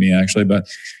interesting to me, actually. But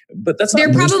that's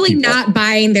they're probably not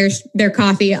buying their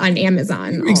coffee on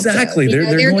Amazon. Also. Exactly,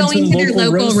 they're going to their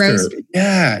local roaster.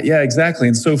 Yeah, exactly.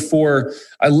 And so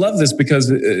I love this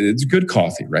because it's good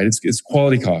coffee, right? It's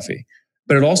quality coffee.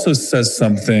 But it also says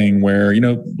something where,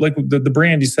 like the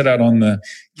brand you set out on the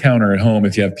counter at home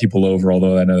if you have people over,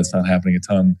 although I know that's not happening a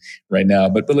ton right now.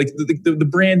 But like the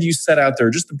brand you set out there,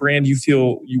 just the brand you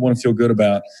want to feel good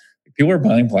about. People are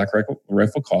buying Black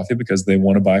Rifle Coffee because they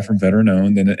want to buy from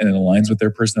veteran-owned, and it aligns with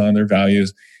their personality and their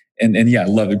values. And yeah, I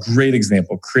love it. Great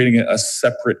example, creating a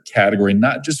separate category,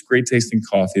 not just great tasting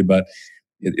coffee, but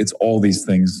it's all these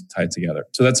things tied together.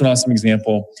 So that's an awesome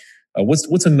example.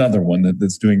 What's another one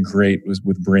that's doing great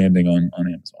with branding on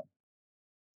Amazon?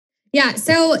 Yeah,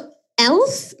 so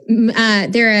e.l.f.,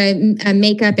 they're a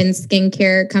makeup and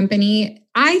skincare company.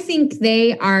 I think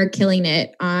they are killing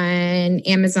it on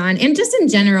Amazon, and just in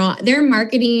general, their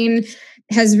marketing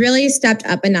has really stepped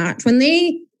up a notch. When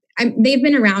they've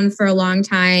been around for a long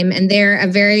time, and they're a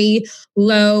very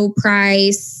low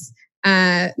price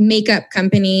makeup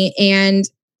company, and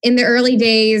in the early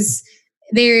days,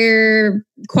 their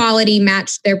quality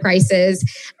matched their prices.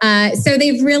 So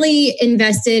they've really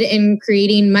invested in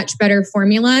creating much better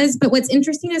formulas. But what's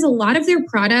interesting is a lot of their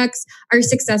products are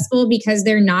successful because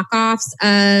they're knockoffs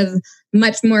of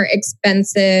much more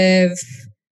expensive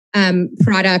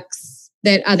products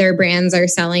that other brands are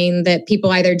selling that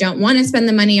people either don't want to spend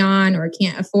the money on, or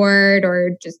can't afford,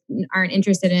 or just aren't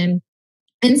interested in.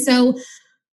 And so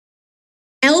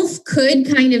e.l.f.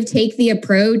 could kind of take the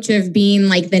approach of being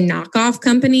like the knockoff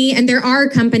company. And there are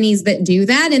companies that do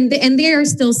that, and they are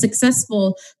still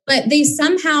successful, but they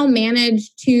somehow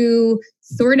manage to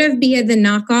sort of be the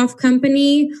knockoff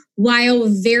company while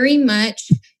very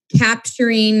much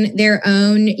capturing their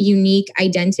own unique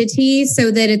identity,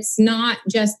 so that it's not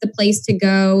just the place to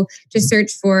go to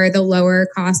search for the lower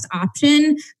cost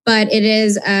option, but it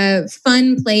is a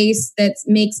fun place that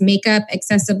makes makeup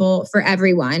accessible for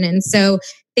everyone. And so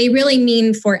they really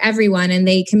mean for everyone, and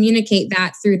they communicate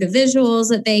that through the visuals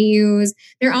that they use.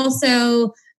 They're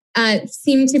also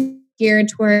seem to be geared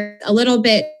toward a little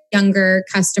bit younger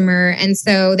customer, and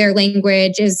so their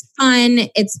language is fun.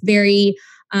 It's very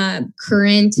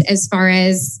current as far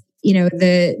as,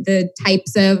 the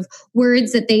types of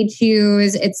words that they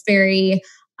choose. It's very,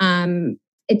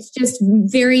 it's just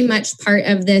very much part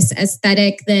of this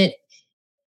aesthetic that,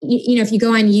 if you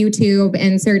go on YouTube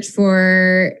and search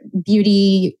for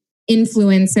beauty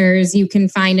influencers, you can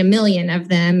find a million of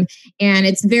them. And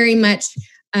it's very much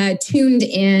tuned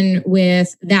in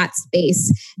with that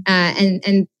space.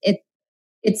 And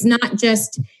it's not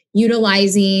just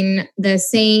utilizing the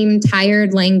same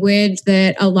tired language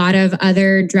that a lot of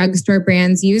other drugstore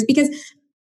brands use, because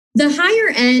the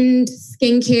higher end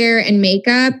skincare and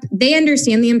makeup, they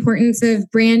understand the importance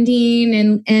of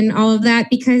branding and all of that,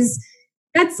 because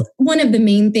that's one of the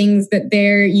main things that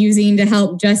they're using to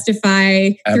help justify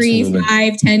Absolutely. 3,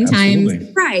 5, 10 times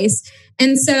the price.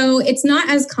 And so it's not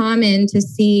as common to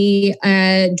see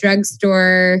a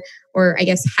drugstore, or I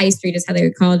guess high street is how they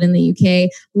would call it in the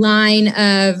UK, line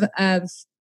of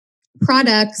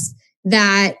products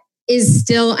that is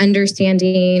still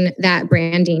understanding that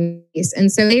branding piece.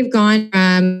 And so they've gone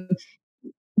from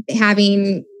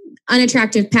having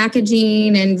unattractive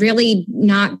packaging and really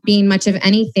not being much of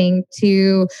anything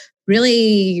to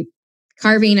really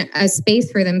carving a space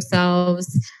for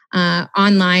themselves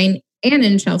online and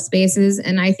in shelf spaces.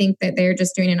 And I think that they're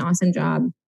just doing an awesome job.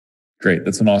 Great.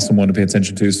 That's an awesome one to pay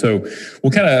attention to. So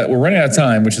we're running out of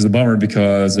time, which is a bummer,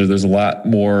 because there's a lot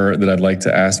more that I'd like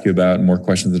to ask you about and more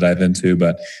questions to dive into,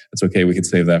 but that's okay. We could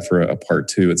save that for a part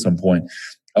 2 at some point.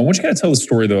 I want you to tell the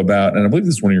story though about, and I believe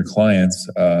this is one of your clients,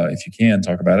 if you can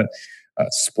talk about it,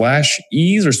 Splash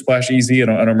Ease or Splash Easy. I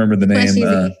don't remember the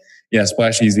name.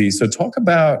 Splash Easy. So talk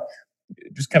about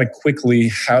just kind of quickly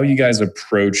how you guys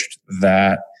approached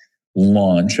that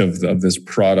launch of this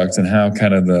product, and how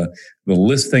kind of the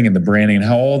listing and the branding and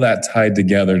how all that tied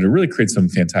together to really create some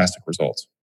fantastic results.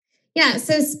 Yeah,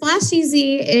 so Splash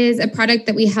Easy is a product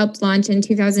that we helped launch in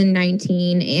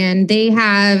 2019, and they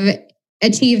have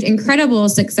achieved incredible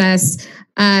success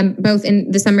both in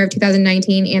the summer of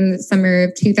 2019 and the summer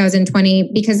of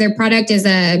 2020, because their product is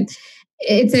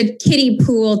it's a kiddie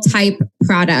pool type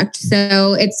product.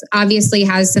 So it's obviously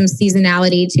has some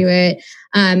seasonality to it.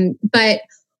 But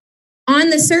on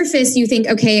the surface, you think,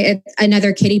 okay, it's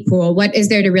another kiddie pool. What is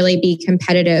there to really be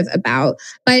competitive about?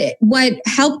 But what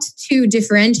helped to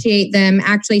differentiate them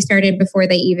actually started before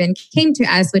they even came to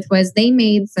us, which was they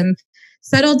made some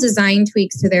subtle design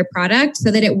tweaks to their product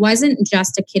so that it wasn't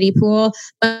just a kiddie pool,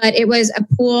 but it was a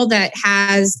pool that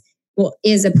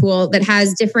is a pool that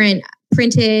has different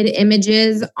printed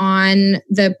images on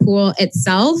the pool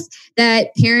itself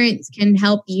that parents can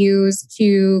help use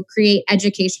to create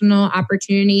educational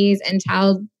opportunities and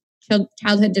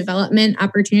childhood development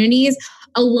opportunities,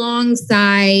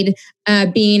 alongside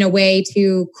being a way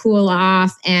to cool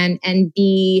off and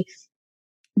be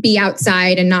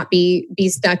outside and not be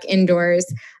stuck indoors.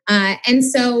 And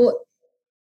so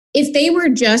if they were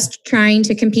just trying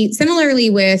to compete similarly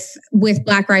with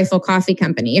Black Rifle Coffee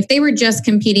Company, if they were just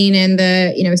competing in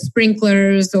the,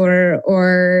 sprinklers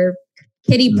or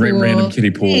kiddie pool, random kiddie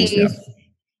pools,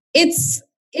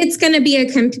 it's going to be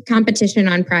a competition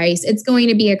on price. It's going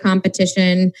to be a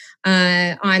competition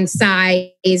on size.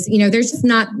 There's just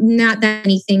not that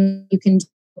anything you can do.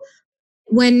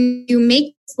 When you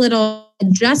make this little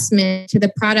adjustment to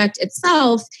the product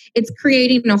itself, it's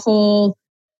creating a whole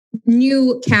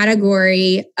new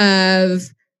category of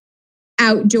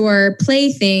outdoor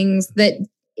playthings that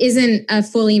isn't a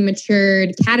fully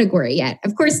matured category yet.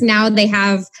 Of course, now they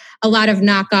have a lot of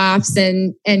knockoffs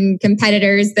and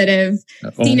competitors that have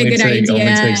seen a good idea.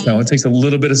 It takes a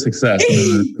little bit of success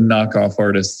when knockoff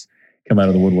artists come out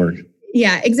of the woodwork.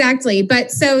 Yeah, exactly.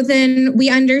 But so then we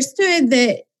understood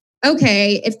that,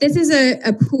 okay, if this is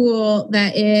a pool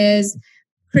that is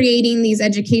creating these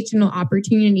educational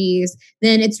opportunities,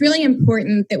 then it's really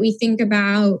important that we think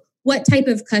about what type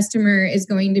of customer is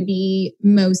going to be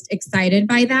most excited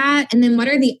by that. And then what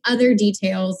are the other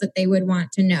details that they would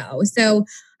want to know? So,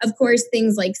 of course,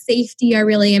 things like safety are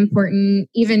really important,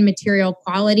 even material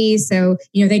quality. So,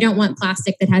 they don't want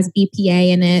plastic that has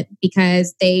BPA in it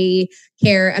because they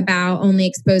care about only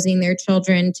exposing their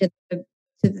children to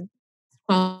the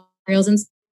quality materials, and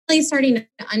really starting to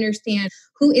understand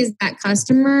who is that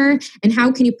customer and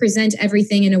how can you present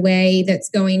everything in a way that's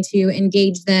going to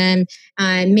engage them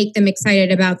and make them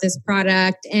excited about this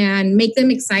product and make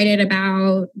them excited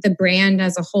about the brand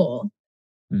as a whole.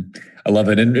 I love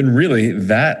it. And really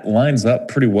that lines up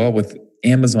pretty well with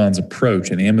Amazon's approach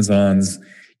and Amazon's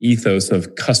ethos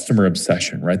of customer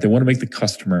obsession, right? They want to make the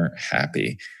customer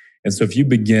happy. And so if you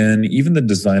begin even the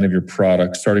design of your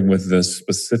product, starting with the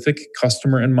specific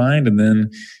customer in mind, and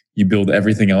then you build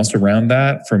everything else around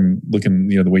that, from looking,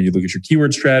 the way you look at your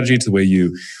keyword strategy to the way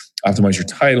you optimize your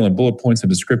title and bullet points and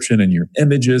description and your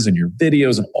images and your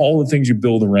videos and all the things you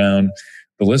build around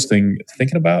the listing,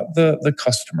 thinking about the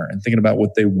customer and thinking about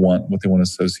what they want to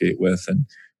associate with, and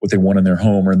what they want in their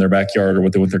home or in their backyard, or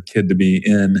what they want their kid to be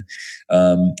in.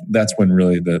 That's when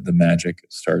really the magic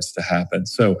starts to happen.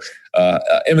 So,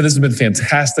 Emma, this has been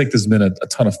fantastic. This has been a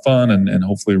ton of fun and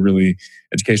hopefully really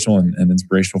educational and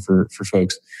inspirational for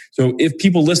folks. So if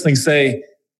people listening say,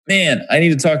 man, I need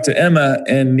to talk to Emma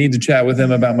and need to chat with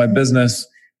Emma about my business,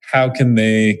 how can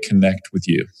they connect with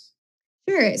you?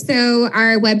 Sure. So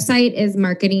our website is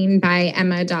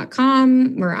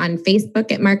marketingbyemma.com. We're on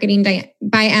Facebook at Marketing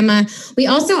by Emma. We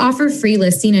also offer free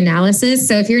listing analysis.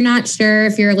 So if you're not sure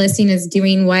if your listing is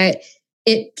doing what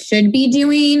it should be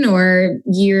doing, or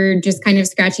you're just kind of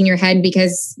scratching your head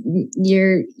because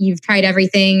you've tried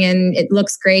everything and it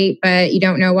looks great, but you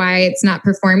don't know why it's not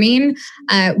performing,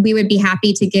 we would be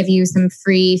happy to give you some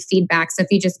free feedback. So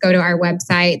if you just go to our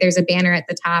website, there's a banner at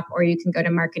the top, or you can go to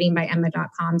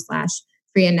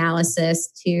marketingbyemma.com/free analysis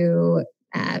to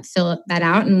fill that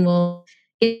out, and we'll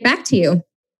get back to you.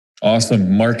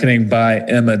 Awesome.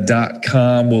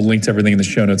 Marketingbyemma.com. We'll link to everything in the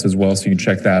show notes as well, so you can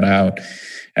check that out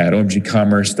at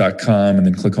omgcommerce.com, and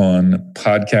then click on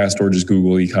podcast or just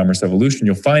Google e-commerce evolution.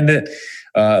 You'll find it.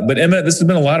 But Emma, this has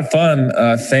been a lot of fun.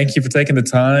 Thank you for taking the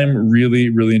time. Really,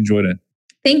 really enjoyed it.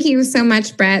 Thank you so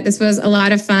much, Brett. This was a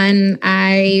lot of fun.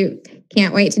 I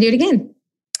can't wait to do it again.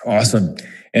 Awesome.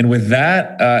 And with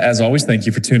that, as always, thank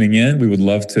you for tuning in. We would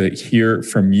love to hear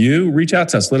from you. Reach out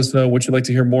to us. Let us know what you'd like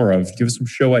to hear more of. Give us some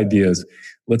show ideas.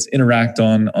 Let's interact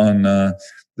on the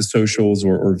socials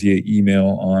or via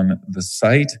email on the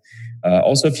site.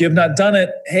 Also, if you have not done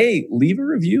it, hey, leave a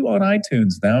review on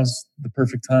iTunes. Now's the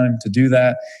perfect time to do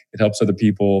that. It helps other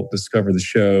people discover the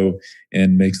show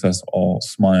and makes us all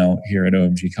smile here at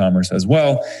OMG Commerce as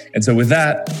well. And so with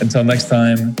that, until next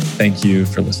time, thank you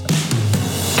for listening.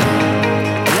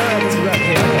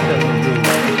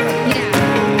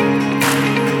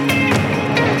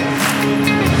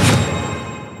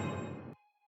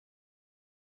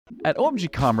 At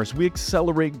OMG Commerce, we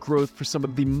accelerate growth for some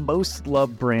of the most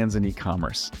loved brands in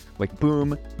e-commerce, like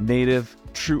Boom, Native,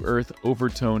 True Earth,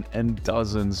 Overtone, and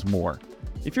dozens more.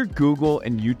 If your Google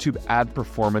and YouTube ad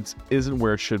performance isn't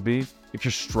where it should be, if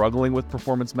you're struggling with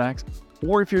Performance Max,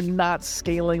 or if you're not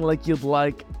scaling like you'd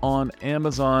like on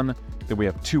Amazon, then we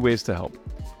have two ways to help.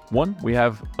 One, we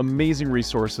have amazing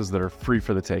resources that are free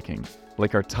for the taking,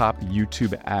 like our top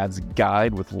YouTube ads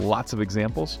guide with lots of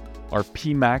examples, our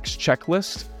PMax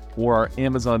checklist, or our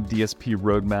Amazon DSP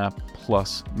roadmap,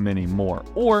 plus many more.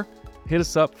 Or hit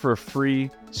us up for a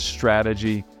free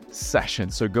strategy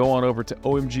session. So go on over to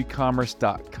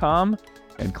omgcommerce.com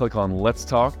and click on Let's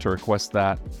Talk to request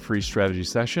that free strategy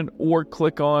session, or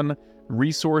click on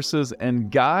Resources and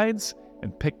Guides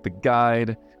and pick the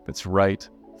guide that's right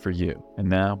for you. And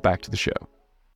now back to the show.